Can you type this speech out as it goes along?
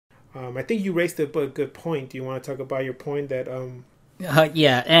I think you raised a good point. Do you want to talk about your point that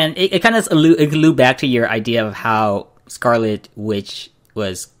Yeah, and it kind of allude back to your idea of how Scarlet Witch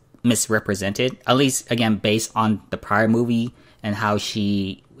was misrepresented, at least again based on the prior movie and how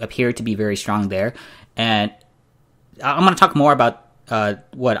she appeared to be very strong there. And I'm going to talk more about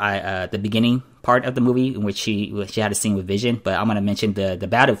the beginning part of the movie in which she had a scene with Vision, but I'm going to mention the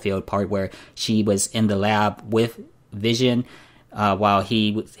battlefield part where she was in the lab with Vision while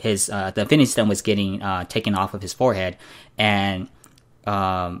the Infinity Stone was getting taken off of his forehead, and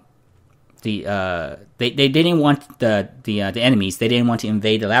they didn't want the enemies. They didn't want to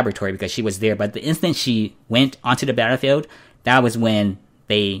invade the laboratory because she was there. But the instant she went onto the battlefield, that was when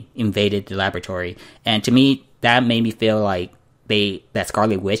they invaded the laboratory. And to me, that made me feel like that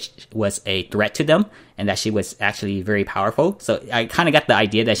Scarlet Witch was a threat to them, and that she was actually very powerful. So I kind of got the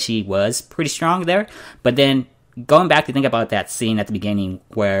idea that she was pretty strong there. But then going back to think about that scene at the beginning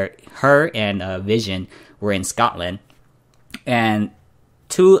where her and Vision were in Scotland, and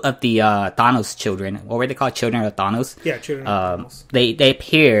two of the Thanos children, what were they called? Children of Thanos? Yeah, children of Thanos. They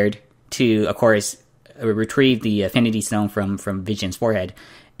appeared to, of course, retrieve the Infinity Stone from Vision's forehead,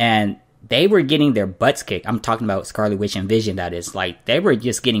 and they were getting their butts kicked. I'm talking about Scarlet Witch and Vision, that is. Like, they were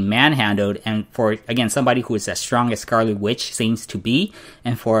just getting manhandled, and for, again, somebody who is as strong as Scarlet Witch seems to be,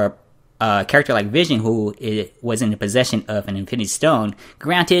 and for a character like Vision, who was in the possession of an Infinity Stone,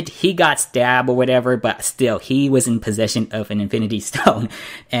 granted, he got stabbed or whatever, but still, he was in possession of an Infinity Stone.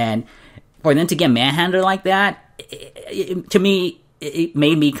 And for them to get manhandled like that, to me, it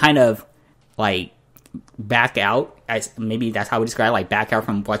made me kind of, like, back out, as maybe that's how we describe it, like back out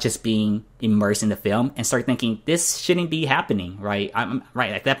from just being immersed in the film and start thinking this shouldn't be happening, right? I'm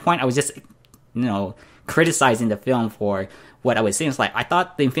right at that point. I was just, criticizing the film for what I was saying. It's like, I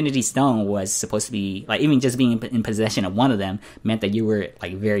thought the Infinity Stone was supposed to be like, even just being in possession of one of them meant that you were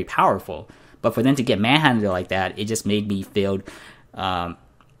like very powerful, but for them to get manhandled like that, it just made me feel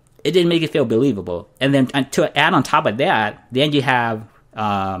it didn't make it feel believable. And then to add on top of that, then you have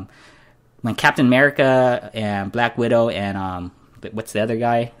when Captain America and Black Widow and what's the other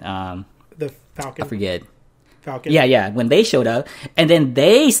guy? The Falcon. I forget. Falcon. Yeah. When they showed up, and then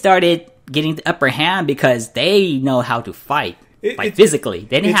they started getting the upper hand because they know how to fight, physically.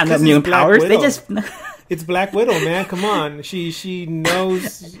 They didn't have no new powers. They just. It's Black Widow, man. Come on, she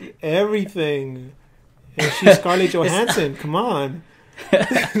knows everything, and she's Scarlett Johansson. Come on.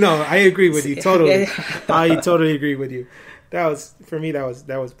 No, I agree with you totally. I totally agree with you. That was, for me, that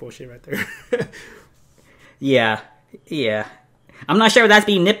was bullshit right there. Yeah. I'm not sure if that's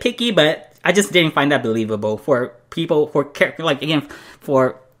being nitpicky, but I just didn't find that believable for people, for characters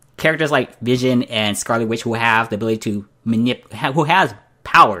like Vision and Scarlet Witch who have the ability to who has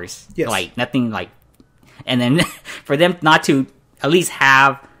powers, yes. Like nothing like, and then for them not to at least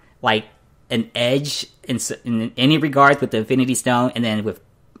have like an edge in any regards with the Infinity Stone, and then with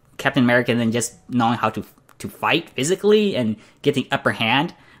Captain America, and then just knowing how to fight physically and get the upper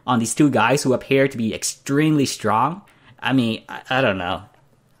hand on these two guys who appear to be extremely strong. I mean, I don't know.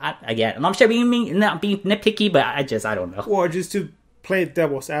 Again, I'm sure not being nitpicky, but I don't know. Well, just to play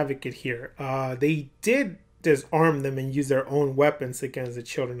devil's advocate here, they did disarm them and use their own weapons against the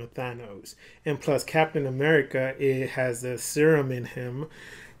children of Thanos. And plus, Captain America, it has a serum in him.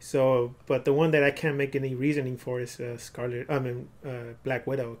 So, but the one that I can't make any reasoning for is Black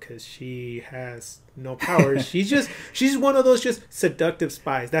Widow, because she has no powers. she's one of those just seductive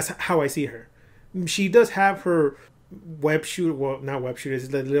spies. That's how I see her. She does have her not web shooters,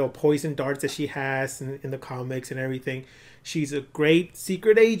 the little poison darts that she has in the comics and everything. She's a great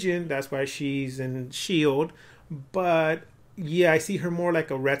secret agent. That's why she's in S.H.I.E.L.D. But yeah, I see her more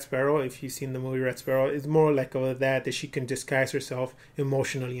like a Red Sparrow. If you've seen the movie Red Sparrow, it's more like that she can disguise herself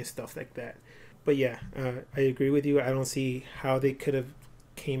emotionally and stuff like that. But yeah, I agree with you. I don't see how they could have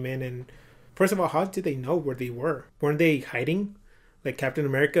came in and, first of all, how did they know where they were? Weren't they hiding? Like Captain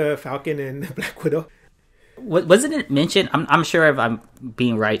America, Falcon, and Black Widow? Wasn't it mentioned? I'm sure if I'm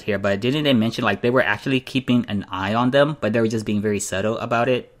being right here, but didn't they mention like they were actually keeping an eye on them, but they were just being very subtle about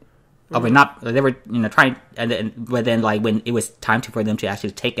it? Mm-hmm. Or not? They were trying, but then like when it was time for them to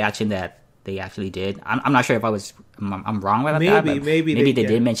actually take action, that they actually did. I'm not sure if I'm wrong about that. But maybe they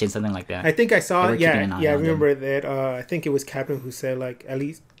did mention something like that. I think I saw it. Yeah, I remember that. I think it was Captain who said like, at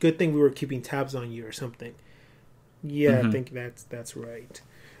least good thing we were keeping tabs on you or something. Yeah, mm-hmm. I think that's right.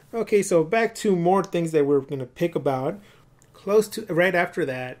 Okay, so back to more things that we're going to pick about. Close to, right after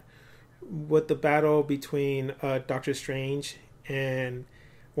that, with the battle between Doctor Strange and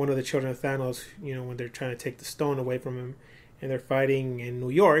one of the children of Thanos, when they're trying to take the stone away from him, and they're fighting in New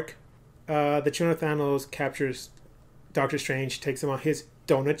York, the children of Thanos captures Doctor Strange, takes him on his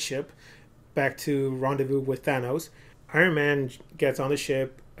donut ship back to rendezvous with Thanos. Iron Man gets on the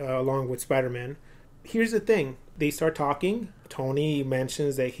ship along with Spider-Man. Here's the thing. They start talking. Tony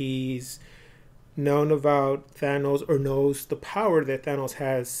mentions that he's known about Thanos, or knows the power that Thanos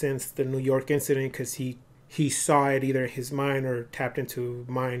has since the New York incident, because he saw it either in his mind or tapped into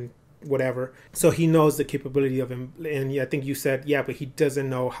mind, whatever. So he knows the capability of him. And I think you said, yeah, but he doesn't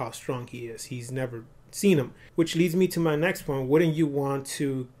know how strong he is. He's never seen him. Which leads me to my next point. Wouldn't you want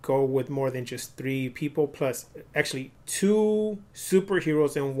to go with more than just 3 people, plus actually 2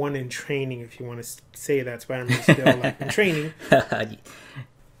 superheroes and 1 in training, if you want to say that Spider-Man is still like in training?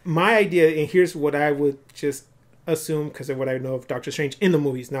 My idea, and here's what I would just assume because of what I know of Doctor Strange in the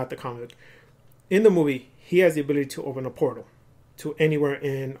movies, not the comic. In the movie, he has the ability to open a portal to anywhere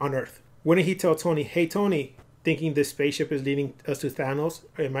on Earth. Wouldn't he tell Tony, hey, Tony, thinking this spaceship is leading us to Thanos?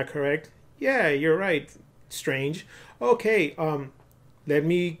 Am I correct? Yeah, you're right, Strange. Okay, give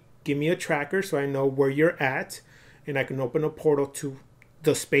me a tracker so I know where you're at, and I can open a portal to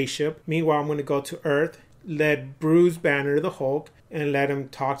the spaceship. Meanwhile, I'm going to go to Earth, let Bruce Banner, the Hulk, and let him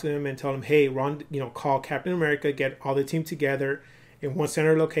talk to him and tell him, hey, call Captain America, get all the team together in one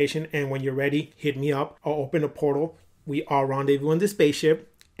center location, and when you're ready, hit me up. I'll open a portal. We all rendezvous in the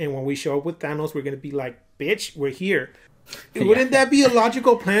spaceship, and when we show up with Thanos, we're going to be like, bitch, we're here. Yeah. Wouldn't that be a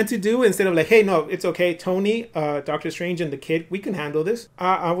logical plan to do, instead of like, hey, no, it's okay, Tony, Doctor Strange, and the kid, we can handle this?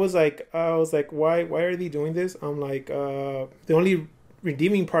 I was like, why are they doing this? I'm like, the only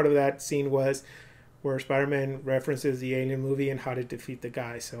redeeming part of that scene was where Spider-Man references the Alien movie and how to defeat the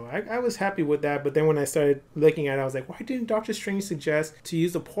guy. So I was happy with that. But then when I started looking at it, I was like, why didn't Doctor Strange suggest to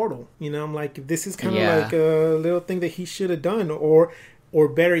use the portal? I'm like, this is kind of like a little thing that he should have done. Or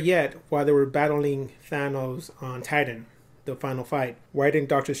better yet, while they were battling Thanos on Titan, the final fight, why didn't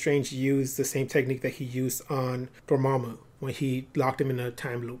Doctor Strange use the same technique that he used on Dormammu when he locked him in a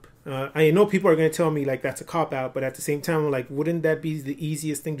time loop? I know people are going to tell me like that's a cop-out, but at the same time, I'm like, wouldn't that be the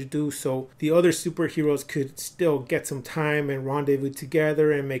easiest thing to do so the other superheroes could still get some time and rendezvous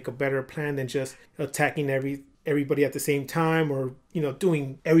together and make a better plan than just attacking everybody at the same time, or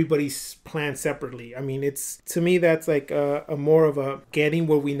doing everybody's plan separately? I mean, to me that's like a more of a getting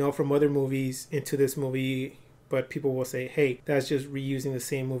what we know from other movies into this movie, but people will say, hey, that's just reusing the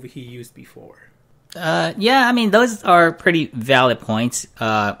same movie he used before. Yeah, I mean, those are pretty valid points.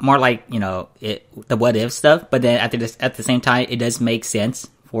 More like, the what if stuff, but then at the same time, it does make sense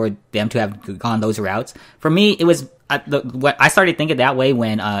for them to have gone those routes. For me, it was, I started thinking that way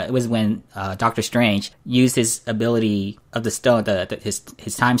when Doctor Strange used his ability of the stone,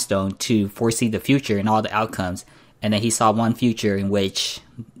 his time stone, to foresee the future and all the outcomes. And then he saw one future in which,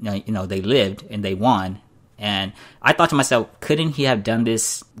 they lived and they won. And I thought to myself, couldn't he have done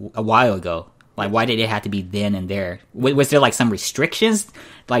this a while ago? Like, why did it have to be then and there? Was there like some restrictions?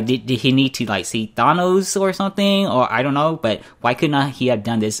 Like, did he need to like see Thanos or something? Or I don't know, but why could not he have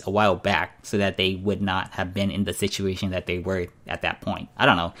done this a while back so that they would not have been in the situation that they were at that point? I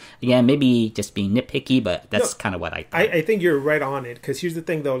don't know. Again, maybe just being nitpicky, but that's kind of what I thought. I think you're right on it, because here's the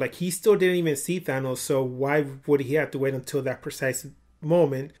thing though, like he still didn't even see Thanos, so why would he have to wait until that precise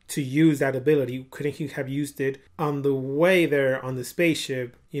moment to use that ability? Couldn't he have used it on the way there on the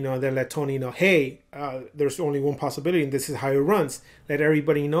spaceship, then let Tony know, hey, there's only one possibility and this is how it runs. Let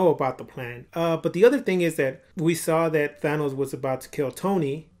everybody know about the plan. But the other thing is that we saw that Thanos was about to kill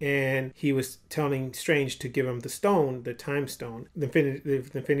Tony, and he was telling Strange to give him the stone, the time stone, the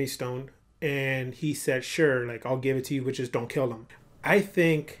Infinity Stone, and he said, sure, like I'll give it to you, but just don't kill him. I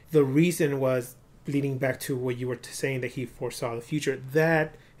think the reason was, leading back to what you were saying, that he foresaw the future.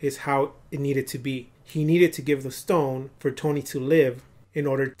 That is how it needed to be. He needed to give the stone for Tony to live in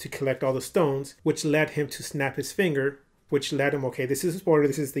order to collect all the stones, which led him to snap his finger, which led him, okay, this is a spoiler,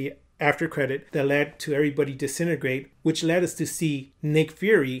 this is the after credit, that led to everybody disintegrate, which led us to see Nick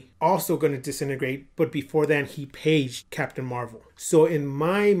Fury also going to disintegrate, but before then he paged Captain Marvel. So in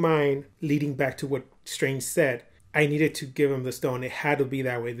my mind, leading back to what Strange said, I needed to give him the stone. It had to be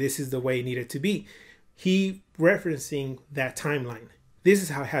that way. This is the way it needed to be. He referencing that timeline. This is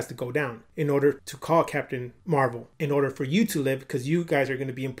how it has to go down in order to call Captain Marvel, in order for you to live, because you guys are going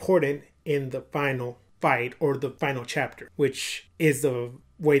to be important in the final fight or the final chapter, which is the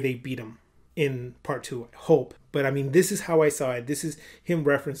way they beat him in part 2, I hope. But I mean, this is how I saw it. This is him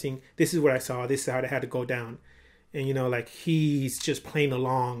referencing, this is what I saw. This is how it had to go down. And, like he's just playing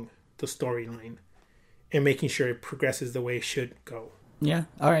along the storyline and making sure it progresses the way it should go. Yeah.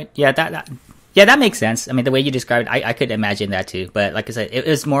 All right. Yeah. That makes sense. I mean, the way you described it, I could imagine that too. But like I said, it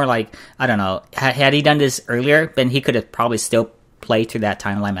was more like, I don't know, had he done this earlier, then he could have probably still played through that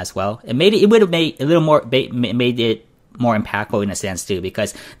timeline as well. It would have made a little more, made it more impactful in a sense too,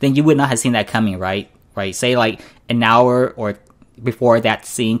 because then you would not have seen that coming, right? Right? Say like an hour or before that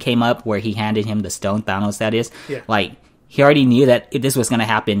scene came up where he handed him the stone, Thanos that is, like he already knew that this was going to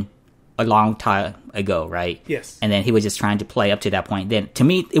happen a long time ago, right? Yes. And then he was just trying to play up to that point. Then to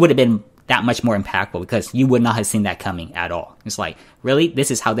me, it would have been that much more impactful because you would not have seen that coming at all. It's like, really?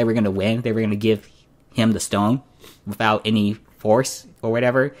 This is how they were going to win? They were going to give him the stone without any force or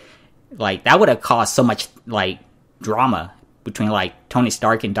whatever? Like, that would have caused so much, like, drama between, like, Tony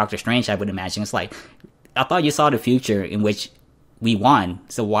Stark and Doctor Strange, I would imagine. It's like, I thought you saw the future in which we won,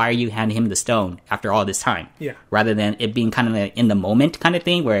 so why are you handing him the stone after all this time? Yeah. Rather than it being kind of an in the moment kind of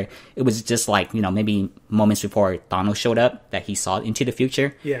thing where it was just like, you know, maybe moments before Thanos showed up that he saw into the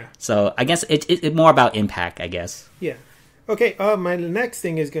future. Yeah. So I guess it's more about impact, I guess. Yeah. Okay, my next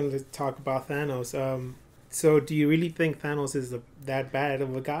thing is going to talk about Thanos. So do you really think Thanos is that bad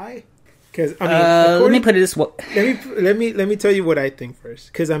of a guy? Because I mean, let me put it this way. Let me tell you what I think first.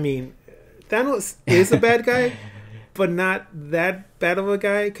 Because I mean, Thanos is a bad guy, but not that bad of a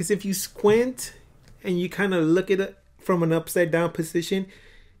guy. Because if you squint and you kind of look at it from an upside down position,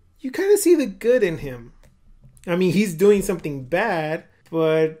 you kind of see the good in him. I mean, he's doing something bad,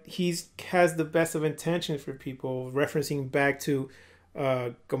 but he has the best of intentions for people. Referencing back to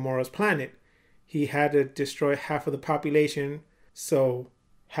Gamora's planet, he had to destroy half of the population so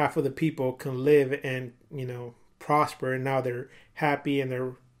half of the people can live and, you know, prosper. And now they're happy and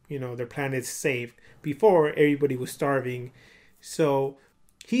their planet's saved. Before, everybody was starving. So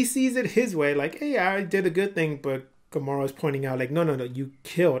he sees it his way, like, hey, I did a good thing, but Gamora's pointing out, like, no, you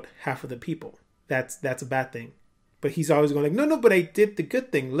killed half of the people. That's a bad thing. But he's always going like, no, but I did the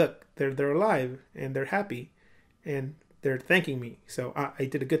good thing. Look, they're alive and they're happy and they're thanking me. So I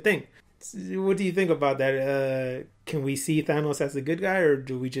did a good thing. What do you think about that? Can we see Thanos as a good guy, or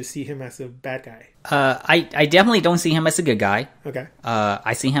do we just see him as a bad guy? I definitely don't see him as a good guy. Okay.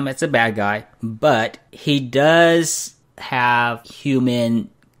 I see him as a bad guy, but he does have human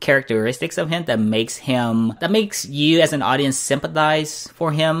characteristics of him that makes you as an audience sympathize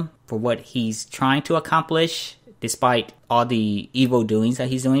for him for what he's trying to accomplish, despite all the evil doings that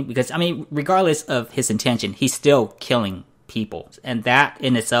he's doing. Because I mean, regardless of his intention, he's still killing people, and that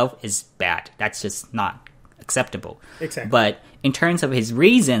in itself is bad. That's just not acceptable. Exactly. But in terms of his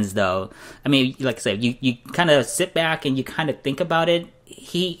reasons, though, I mean, like I said, you kind of sit back and you kind of think about it.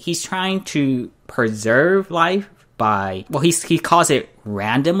 He's trying to preserve life by, well, he calls it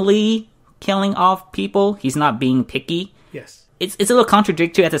randomly killing off people. He's not being picky. Yes. It's a little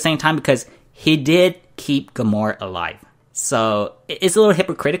contradictory at the same time because he did keep Gamora alive. So it's a little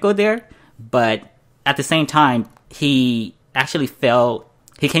hypocritical there, but at the same time, he actually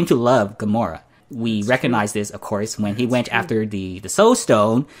he came to love Gamora. We recognize this, of course, when he went after the Soul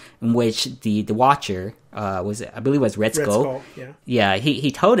Stone, in which the Watcher, I believe it was Red Skull. Yeah,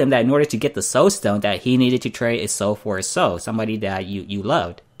 he told him that in order to get the Soul Stone, that he needed to trade his soul for his soul, somebody that you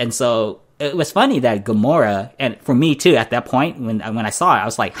loved. And so it was funny that Gamora, and for me too, at that point, when I saw it, I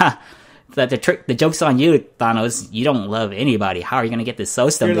was like, the joke's on you, Thanos. You don't love anybody. How are you going to get this Soul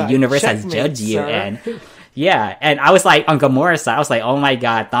Stone? The universe has judged you. And yeah, and I was like, on Gamora's side, I was like, oh my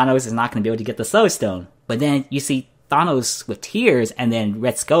god, Thanos is not going to be able to get the Soul Stone. But then you see Thanos with tears, and then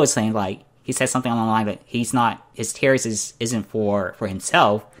Red Skull is saying, like, he says something along the line that his tears isn't for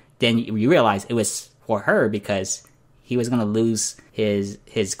himself. Then you realize it was for her because he was going to lose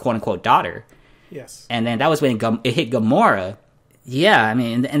his quote unquote daughter. Yes. And then that was when it hit Gamora. Yeah, I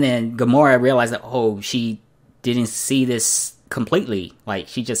mean, and then Gamora realized that, she didn't see this completely. Like,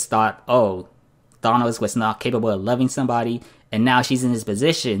 she just thought, Thanos was not capable of loving somebody, and now she's in this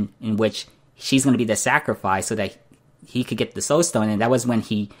position in which she's going to be the sacrifice so that he could get the Soul Stone. And that was when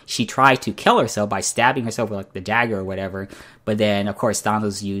she tried to kill herself by stabbing herself with like the dagger or whatever. But then, of course,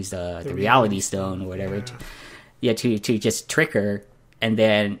 Thanos used the Reality Stone or whatever to just trick her. And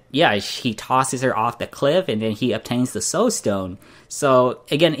then, he tosses her off the cliff, and then he obtains the Soul Stone. So,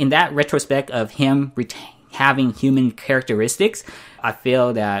 again, in that retrospect of him having human characteristics, I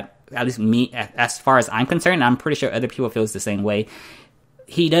feel that, at least me, as far as I'm concerned, I'm pretty sure other people feel the same way,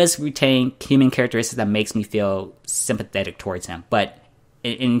 he does retain human characteristics that makes me feel sympathetic towards him. But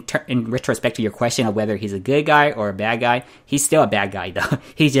in retrospect to your question of whether he's a good guy or a bad guy, he's still a bad guy, though.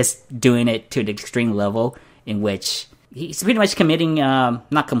 He's just doing it to the extreme level in which he's pretty much committing,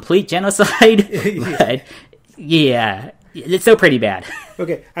 not complete genocide, but yeah, it's still pretty bad.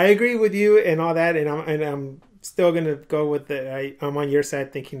 Okay, I agree with you and all that, and I'm still gonna go with I'm on your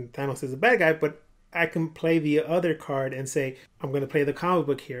side thinking Thanos is a bad guy, but I can play the other card and say I'm gonna play the comic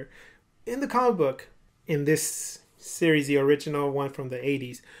book here. In the comic book, in this series, the original one from the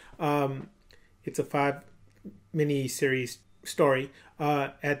 80s, it's a mini-series story,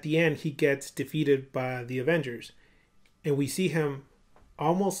 at the end he gets defeated by the Avengers. And we see him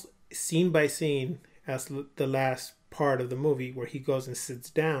almost scene by scene as the last part of the movie, where he goes and sits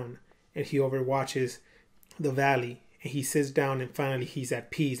down and he overwatches the valley, and he sits down and finally he's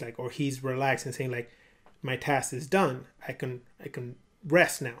at peace, like, or he's relaxed and saying like, my task is done, I can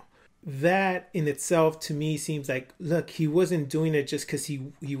rest now. That in itself to me seems like, look, he wasn't doing it just because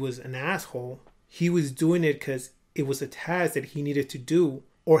he was an asshole. He was doing it because it was a task that he needed to do,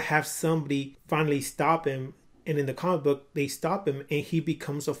 or have somebody finally stop him. And in the comic book, they stop him and he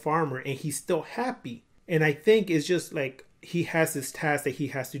becomes a farmer and he's still happy. And I think it's just like he has this task that he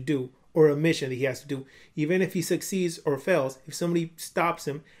has to do, or a mission that he has to do. Even if he succeeds or fails, if somebody stops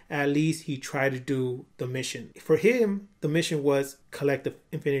him, at least he tried to do the mission. For him, the mission was collect the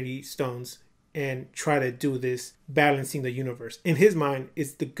Infinity Stones and try to do this balancing the universe. In his mind,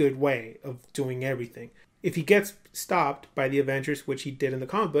 it's the good way of doing everything. If he gets stopped by the Avengers, which he did in the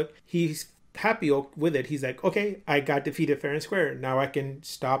comic book, he's happy with it. He's like, okay, I got defeated fair and square. Now I can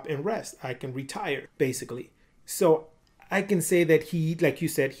stop and rest. I can retire, basically. So I can say that he, like you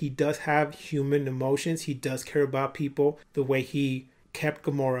said, he does have human emotions. He does care about people the way he kept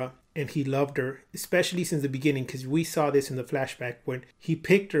Gamora, and he loved her, especially since the beginning, because we saw this in the flashback when he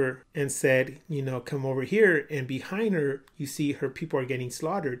picked her and said, you know, come over here, and behind her you see her people are getting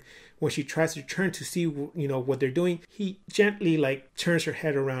slaughtered. When she tries to turn to see, you know, what they're doing, he gently like turns her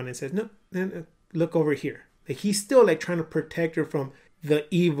head around and says, no, look over here. Like, he's still like trying to protect her from the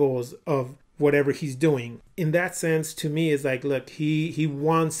evils of whatever he's doing. In that sense, to me, is like, look, he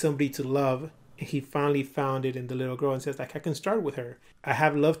wants somebody to love. He finally found it in the little girl and says, like, I can start with her. I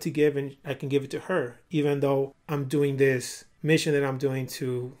have love to give and I can give it to her. Even though I'm doing this mission that I'm doing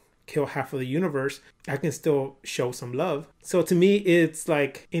to kill half of the universe, I can still show some love. So to me, it's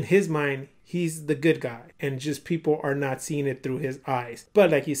like, in his mind, he's the good guy, and just people are not seeing it through his eyes.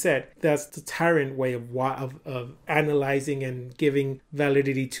 But like you said, that's the tyrant way of analyzing and giving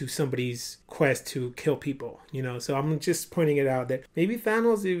validity to somebody's quest to kill people, you know. So I'm just pointing it out that maybe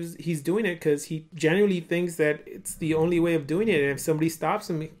Thanos, he's doing it because he genuinely thinks that it's the only way of doing it. And if somebody stops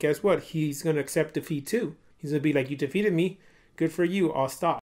him, guess what? He's going to accept defeat too. He's going to be like, you defeated me. Good for you. I'll stop.